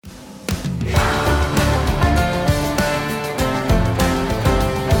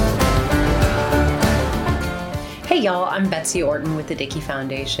y'all, I'm Betsy Orton with the Dickey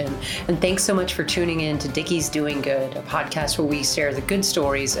Foundation, and thanks so much for tuning in to Dickey's Doing Good, a podcast where we share the good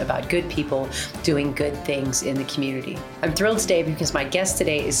stories about good people doing good things in the community. I'm thrilled today because my guest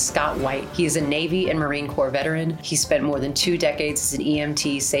today is Scott White. He is a Navy and Marine Corps veteran. He spent more than 2 decades as an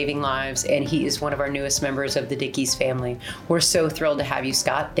EMT saving lives, and he is one of our newest members of the Dickey's family. We're so thrilled to have you,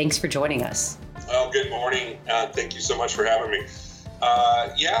 Scott. Thanks for joining us. Well, good morning. Thank you so much for having me.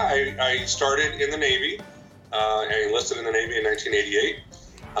 I started in the Navy. I enlisted in the Navy in 1988.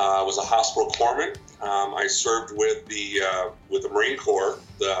 I was a hospital corpsman. I served with the Marine Corps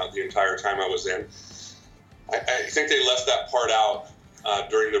the entire time I was in. I think they left that part out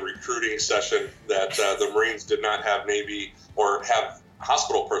during the recruiting session that the Marines did not have Navy or have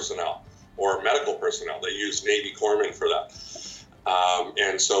hospital personnel or medical personnel. They used Navy corpsmen for that.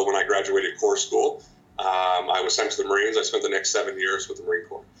 And so when I graduated Corps school, I was sent to the Marines. I spent the next 7 years with the Marine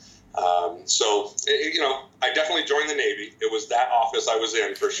Corps. I definitely joined the Navy. It was that office I was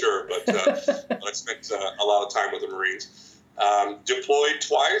in for sure, but I spent a lot of time with the Marines. Deployed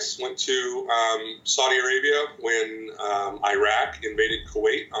twice, went to Saudi Arabia when Iraq invaded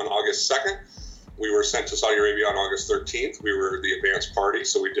Kuwait on August 2nd. We were sent to Saudi Arabia on August 13th. We were the advanced party,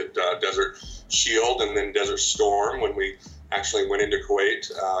 so we did Desert Shield and then Desert Storm when we actually went into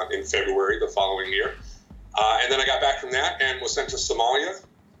Kuwait in February the following year. And then I got back from that and was sent to Somalia.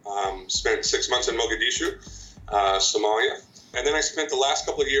 Spent 6 months in Mogadishu, Somalia, and then I spent the last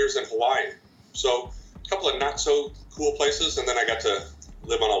couple of years in Hawaii. So a couple of not so cool places, and then I got to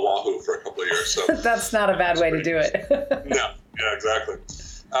live on Oahu for a couple of years. So that's not a bad way to do it. No, yeah, exactly.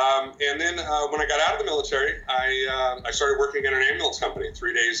 And then when I got out of the military, I started working in an ambulance company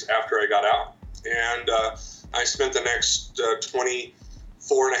 3 days after I got out, and I spent the next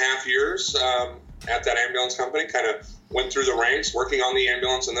 24 and a half years at that ambulance company, kind of went through the ranks working on the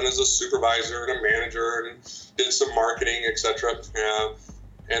ambulance, and then as a supervisor and a manager, and did some marketing, etc.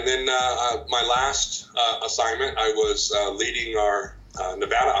 And then my last assignment, I was leading our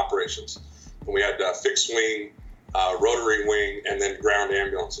Nevada operations. We had fixed wing, rotary wing, and then ground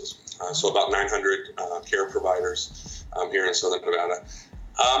ambulances. So about 900 care providers here in Southern Nevada.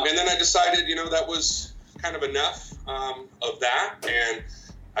 And then I decided, that was kind of enough of that, and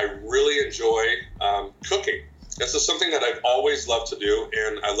I really enjoy cooking. This is something that I've always loved to do,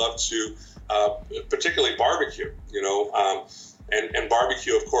 and I love to particularly barbecue, and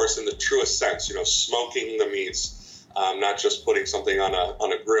barbecue, of course, in the truest sense, smoking the meats, not just putting something on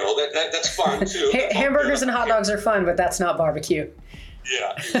a grill. That's fun, too. Hamburgers and hot dogs are fun, but that's not barbecue.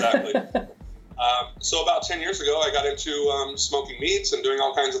 Yeah, exactly. So about 10 years ago, I got into smoking meats and doing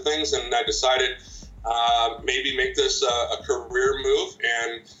all kinds of things, and I decided maybe make this a career move,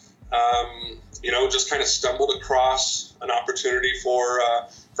 and just kind of stumbled across an opportunity for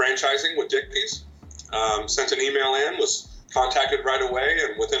franchising with Dickey's. Sent an email in, was contacted right away,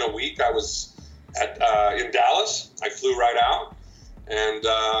 and within a week I was in Dallas. I flew right out, and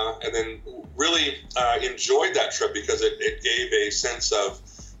then really enjoyed that trip because it gave a sense of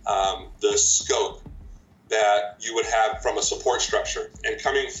the scope that you would have from a support structure. And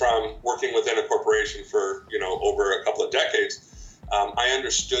coming from working within a corporation for over a couple of decades, I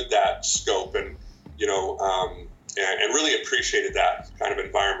understood that scope and really appreciated that kind of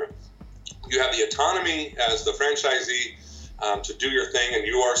environment. You have the autonomy as the franchisee to do your thing, and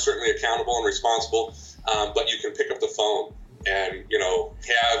you are certainly accountable and responsible, but you can pick up the phone and,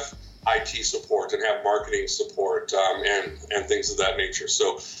 have IT support and have marketing support and things of that nature.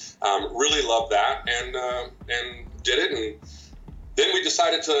 So really loved that and did it. And then we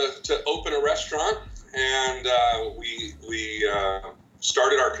decided to open a restaurant, and we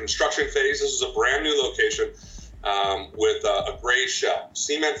started our construction phase. This was a brand new location with a gray shell,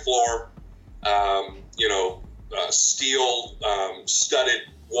 cement floor, steel studded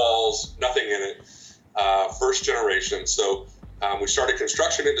walls, nothing in it, first generation. So we started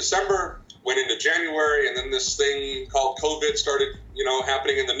construction in December, went into January, and then this thing called COVID started,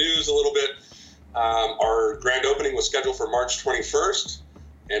 happening in the news a little bit. Our grand opening was scheduled for March 21st,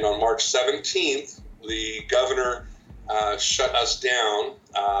 and on March 17th, the governor shut us down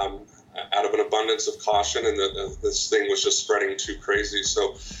out of an abundance of caution, and this thing was just spreading too crazy.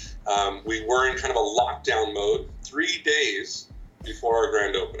 So we were in kind of a lockdown mode 3 days before our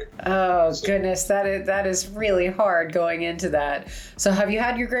grand opening. Oh, so, goodness, that is really hard going into that. So have you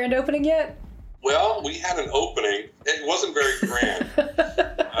had your grand opening yet? Well, we had an opening. It wasn't very grand.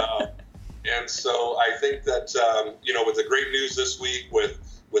 And so I think that, with the great news this week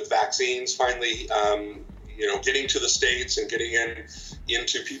with vaccines finally, getting to the States and getting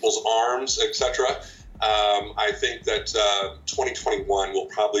into people's arms, et cetera, I think that 2021 will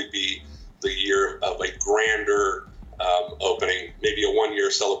probably be the year of a grander opening, maybe a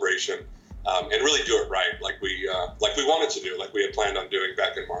 1-year celebration, and really do it right, like we wanted to do, like we had planned on doing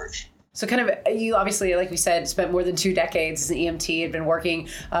back in March. So kind of, you obviously, like we said, spent more than 2 decades as an EMT, had been working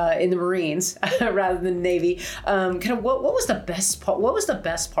in the Marines rather than Navy. Kind of what was the best part? What was the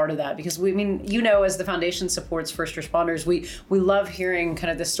best part of that? Because as the foundation supports first responders, we love hearing kind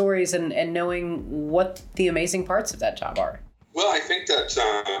of the stories and knowing what the amazing parts of that job are. Well, I think that,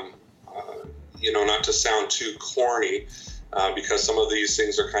 not to sound too corny, because some of these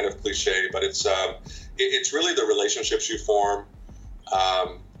things are kind of cliche, but it's really the relationships you form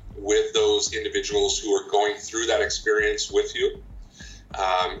with those individuals who are going through that experience with you.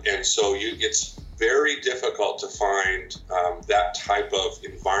 And so it's very difficult to find that type of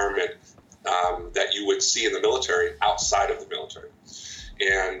environment that you would see in the military outside of the military.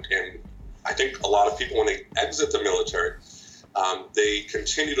 And I think a lot of people, when they exit the military, they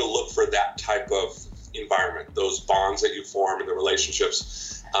continue to look for that type of environment, those bonds that you form and the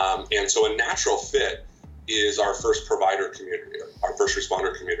relationships. And so a natural fit is our first provider community, our first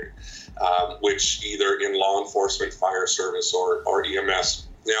responder community, which either in law enforcement, fire service, or EMS.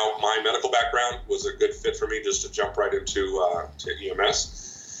 Now, my medical background was a good fit for me just to jump right into to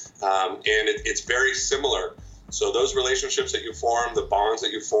EMS. And it's very similar. So those relationships that you form, the bonds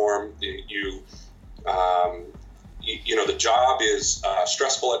that you form, the job is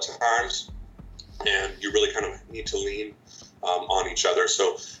stressful at times, and you really kind of need to lean on each other.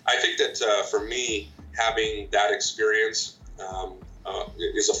 So I think that for me, having that experience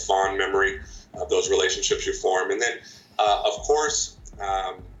is a fond memory of those relationships you form. And then, of course,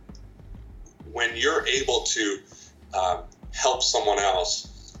 when you're able to help someone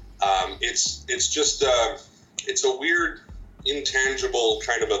else, it's just it's a weird, intangible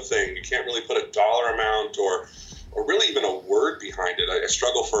kind of a thing. You can't really put a dollar amount or really even a word behind it. I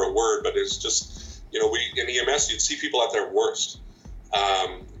struggle for a word, but it's just, we in EMS, you'd see people at their worst.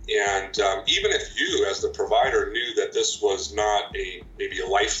 And even if you, as the provider, knew that this was not maybe a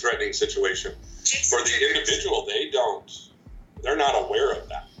life-threatening situation, for the individual, they're not aware of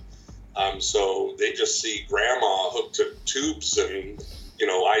that. So they just see grandma hooked to tubes and,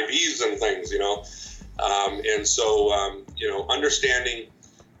 IVs and things, And so, understanding,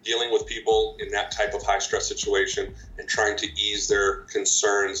 dealing with people in that type of high-stress situation and trying to ease their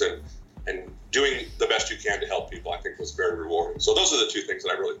concerns and doing the best you can to help people, I think was very rewarding. So those are the 2 things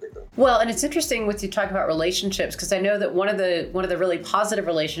that I really think of. Well, and it's interesting with you talk about relationships, because I know that one of the really positive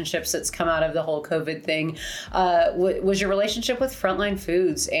relationships that's come out of the whole COVID thing was your relationship with Frontline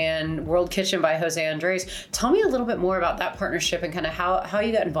Foods and World Kitchen by Jose Andres. Tell me a little bit more about that partnership and kind of how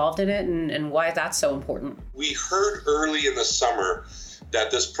you got involved in it and why that's so important. We heard early in the summer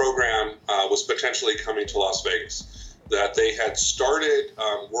that this program was potentially coming to Las Vegas, that they had started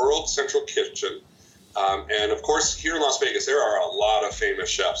World Central Kitchen. And of course, here in Las Vegas, there are a lot of famous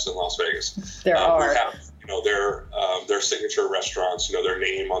chefs in Las Vegas. There are. Who have, their signature restaurants, their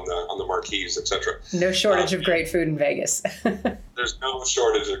name on the marquees, etc. No shortage of great food in Vegas. There's no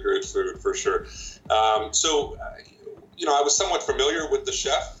shortage of good food, for sure. So I was somewhat familiar with the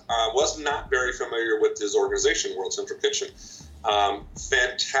chef. Was not very familiar with his organization, World Central Kitchen.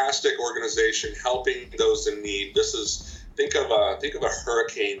 Fantastic organization, helping those in need. This is, think of a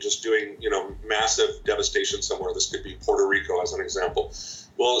hurricane just doing, massive devastation somewhere. This could be Puerto Rico as an example.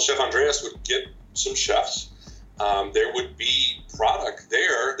 Well, Chef Andreas would get some chefs. There would be product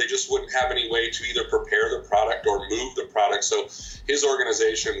there. They just wouldn't have any way to either prepare the product or move the product. So his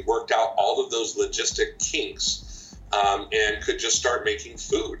organization worked out all of those logistic kinks. And could just start making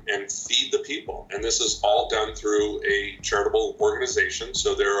food and feed the people. And this is all done through a charitable organization.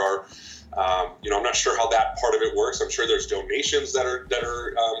 So there are, I'm not sure how that part of it works. I'm sure there's donations that are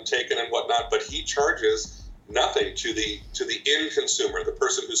taken and whatnot, but he charges nothing to the end consumer. The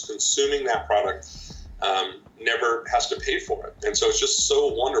person who's consuming that product never has to pay for it. And so it's just so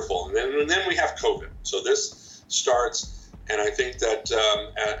wonderful. And then we have COVID. So this starts, and I think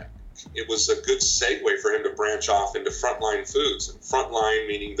that it was a good segue for him to branch off into Frontline Foods. And frontline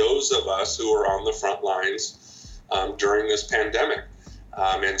meaning those of us who are on the front lines during this pandemic.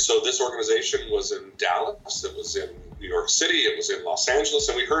 And so this organization was in Dallas, it was in New York City, it was in Los Angeles,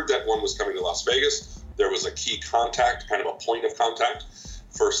 and we heard that one was coming to Las Vegas. There was a key contact, kind of a point of contact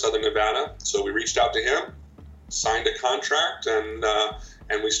for Southern Nevada. So we reached out to him, signed a contract, and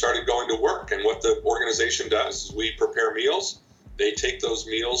we started going to work. And what the organization does is we prepare meals. They take those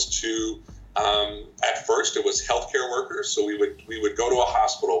meals to, at first it was healthcare workers. So we would go to a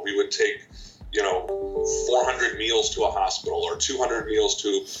hospital. We would take, 400 meals to a hospital or 200 meals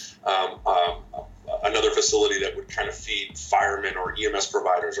to another facility that would kind of feed firemen or EMS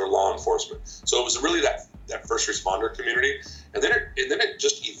providers or law enforcement. So it was really that that first responder community. And then it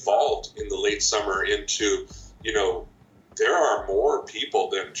just evolved in the late summer into, there are more people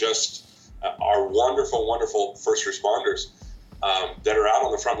than just our wonderful, wonderful first responders that are out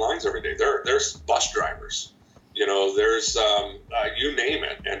on the front lines every day. There's bus drivers, there's you name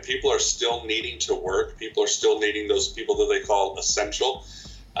it, and people are still needing to work. People are still needing those people that they call essential,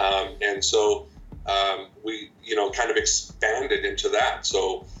 and so we kind of expanded into that.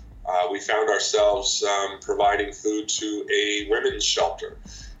 So we found ourselves providing food to a women's shelter.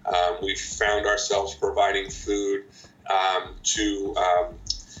 We found ourselves providing food to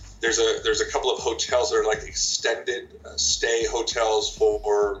there's a couple of hotels that are like extended stay hotels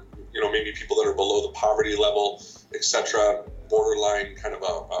for maybe people that are below the poverty level, etc., borderline kind of a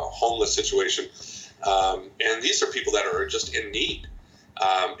homeless situation. And these are people that are just in need.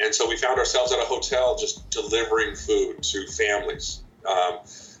 And so we found ourselves at a hotel just delivering food to families.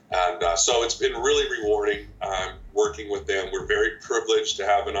 So it's been really rewarding working with them. We're very privileged to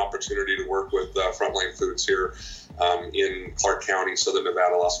have an opportunity to work with Frontline Foods here in Clark County, Southern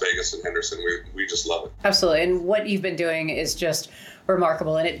Nevada, Las Vegas, and Henderson. We just love it. Absolutely. And what you've been doing is just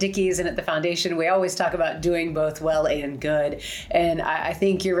remarkable. And at Dickies and at the foundation, we always talk about doing both well and good. And I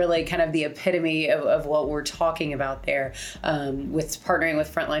think you're really kind of the epitome of what we're talking about there with partnering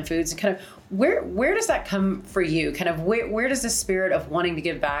with Frontline Foods. Kind of where does that come for you? Kind of where does the spirit of wanting to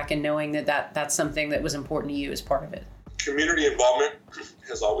give back and knowing that's something that was important to you as part of it? Community involvement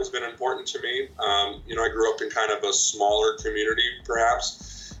has always been important to me. I grew up in kind of a smaller community,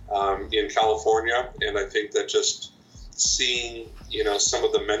 perhaps, in California. And I think that just seeing, some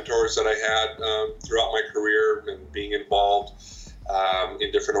of the mentors that I had throughout my career and being involved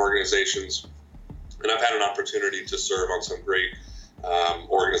in different organizations. And I've had an opportunity to serve on some great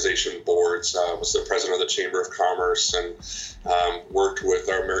organization boards. Was the president of the Chamber of Commerce and worked with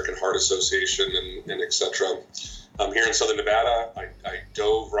our American Heart Association and et cetera. Here in Southern Nevada, I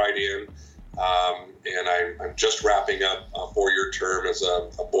dove right in, and I'm just wrapping up a 4-year term as a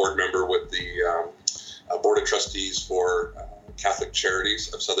board member with the Board of Trustees for Catholic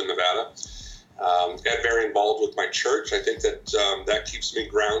Charities of Southern Nevada. Got very involved with my church. I think that that keeps me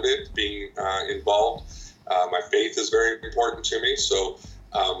grounded, being involved. My faith is very important to me. So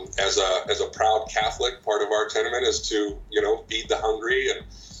as a proud Catholic, part of our tenement is to, feed the hungry and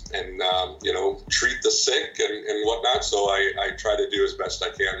treat the sick and whatnot. So I try to do as best I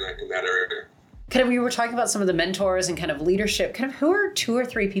can in that area. Kind of, we were talking about some of the mentors and kind of leadership. Kind of, who are 2 or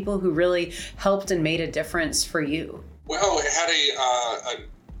 3 people who really helped and made a difference for you? Well, I had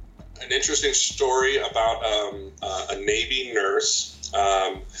an interesting story about a Navy nurse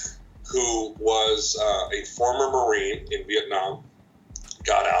who was a former Marine in Vietnam,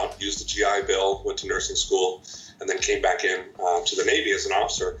 got out, used the GI Bill, went to nursing school, and then came back in to the Navy as an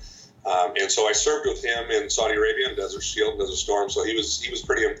officer. And so I served with him in Saudi Arabia in Desert Shield, Desert Storm. So he was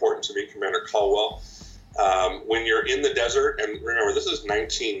pretty important to me, Commander Caldwell. When you're in the desert, and remember, this is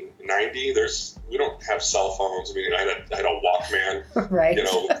 1990. We don't have cell phones. I mean, I had a Walkman. Right.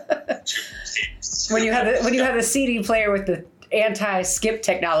 When you had the CD player with the anti-skip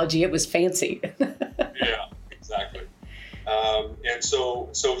technology, it was fancy. Yeah, exactly. And so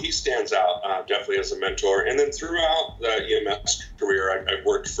he stands out definitely as a mentor. And then throughout the EMS career, I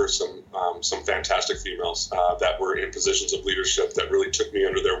worked for some fantastic females that were in positions of leadership that really took me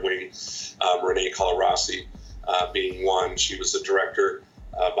under their wing. Renee Colarasi being one. She was the director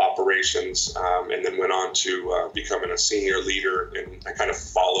of operations and then went on to becoming a senior leader. And I kind of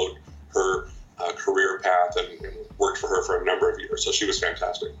followed her career path and worked for her for a number of years. So she was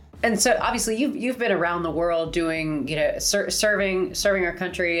fantastic. And so obviously you've been around the world doing, serving our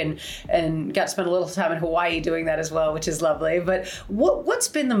country and got to spend a little time in Hawaii doing that as well, which is lovely. But what's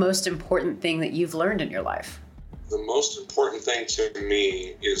been the most important thing that you've learned in your life? The most important thing to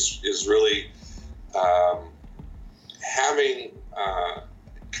me is really having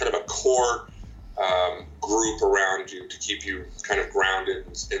kind of a core group around you to keep you kind of grounded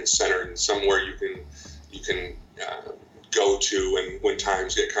and centered, and somewhere you can go to when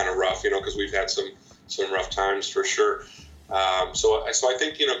times get kind of rough, because we've had some rough times for sure. So I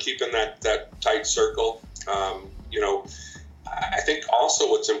think, keeping that tight circle, I think also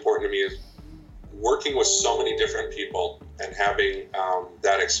what's important to me is working with so many different people and having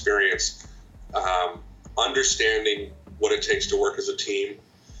that experience, understanding what it takes to work as a team.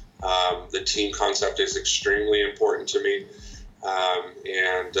 The team concept is extremely important to me.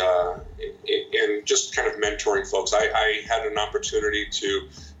 And just kind of mentoring folks. I had an opportunity to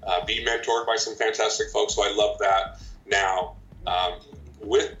be mentored by some fantastic folks, so I love that now.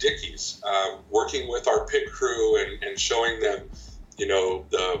 With Dickies, working with our pit crew and showing them,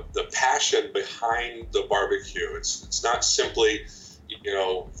 the passion behind the barbecue. It's not simply,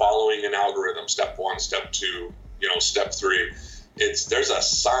 following an algorithm, step 1, step 2, step 3. There's a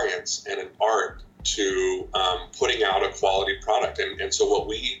science and an art to putting out a quality product. And so what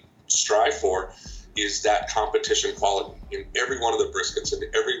we strive for is that competition quality in every one of the briskets and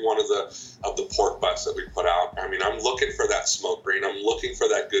every one of the pork butts that we put out. I mean, I'm looking for that smoke grain. I'm looking for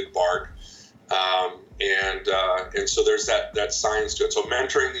that good bark. And so there's that science to it. So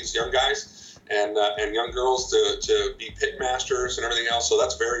mentoring these young guys and young girls to be pit masters and everything else. So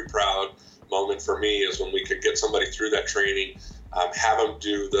that's a very proud moment for me, is when we could get somebody through that training, have them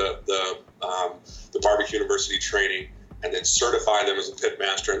do the barbecue university training, and then certify them as a pit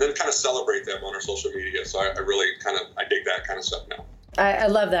master, and then kind of celebrate them on our social media. So I really I dig that kind of stuff now. I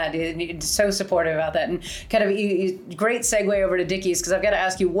love that. You're so supportive about that. And kind of great segue over to Dickey's, because I've got to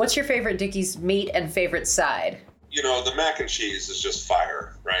ask you, what's your favorite Dickey's meat and favorite side? The mac and cheese is just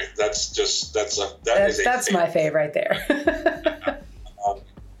fire, right? That's my fave right there.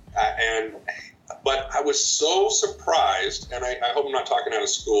 But I was so surprised, and I hope I'm not talking out of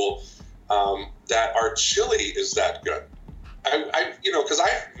school, that our chili is that good. Because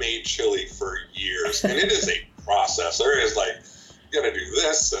I've made chili for years, and it is a process. There is you got to do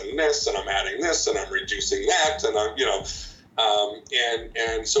this, and I'm adding this, and I'm reducing that, and I'm,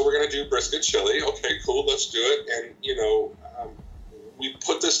 and so we're going to do brisket chili. Okay, cool, let's do it. And, we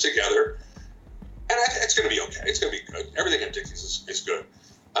put this together, and it's going to be okay. It's going to be good. Everything at Dickey's is good.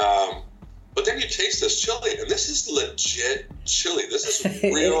 But then you taste this chili, and this is legit chili. This is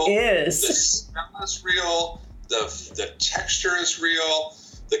real. It is. The smell is real. The texture is real.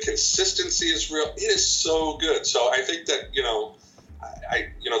 The consistency is real. It is so good. So I think that,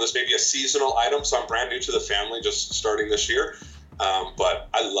 this may be a seasonal item, so I'm brand new to the family, just starting this year. But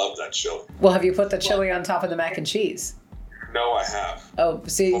I love that chili. Well, have you put the chili on top of the mac and cheese? No, I have. Oh,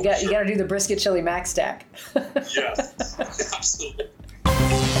 so you got to do the brisket chili mac stack. Yes, absolutely.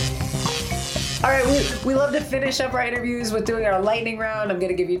 All right, we love to finish up our interviews with doing our lightning round. I'm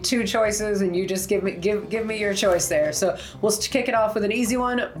going to give you 2 choices, and you just give me your choice there. So we'll kick it off with an easy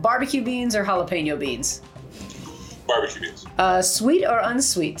one: barbecue beans or jalapeno beans? Barbecue beans. Sweet or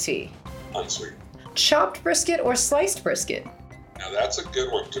unsweet tea? Unsweet. Chopped brisket or sliced brisket? Now that's a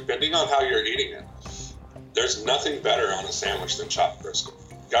good one. Depending on how you're eating it, there's nothing better on a sandwich than chopped brisket.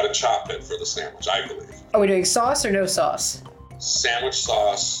 Got to chop it for the sandwich, I believe. Are we doing sauce or no sauce? Sandwich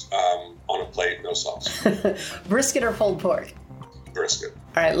sauce on a plate, no sauce. Brisket or pulled pork? Brisket.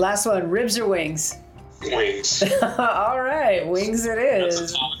 All right, last one: ribs or wings? Wings. All right, wings it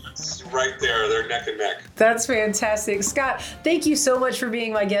is. That's right there. They're neck and neck. That's fantastic. Scott, thank you so much for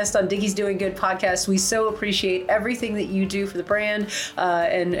being my guest on Dickey's Doing Good podcast. We so appreciate everything that you do for the brand,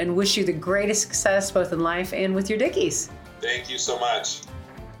 and wish you the greatest success both in life and with your Dickey's. Thank you so much.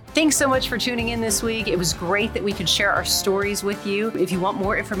 Thanks so much for tuning in this week. It was great that we could share our stories with you. If you want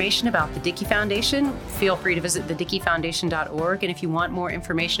more information about the Dickey Foundation, feel free to visit thedickeyfoundation.org. And if you want more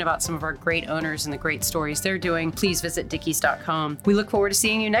information about some of our great owners and the great stories they're doing, please visit dickeys.com. We look forward to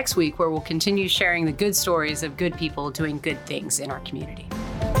seeing you next week, where we'll continue sharing the good stories of good people doing good things in our community.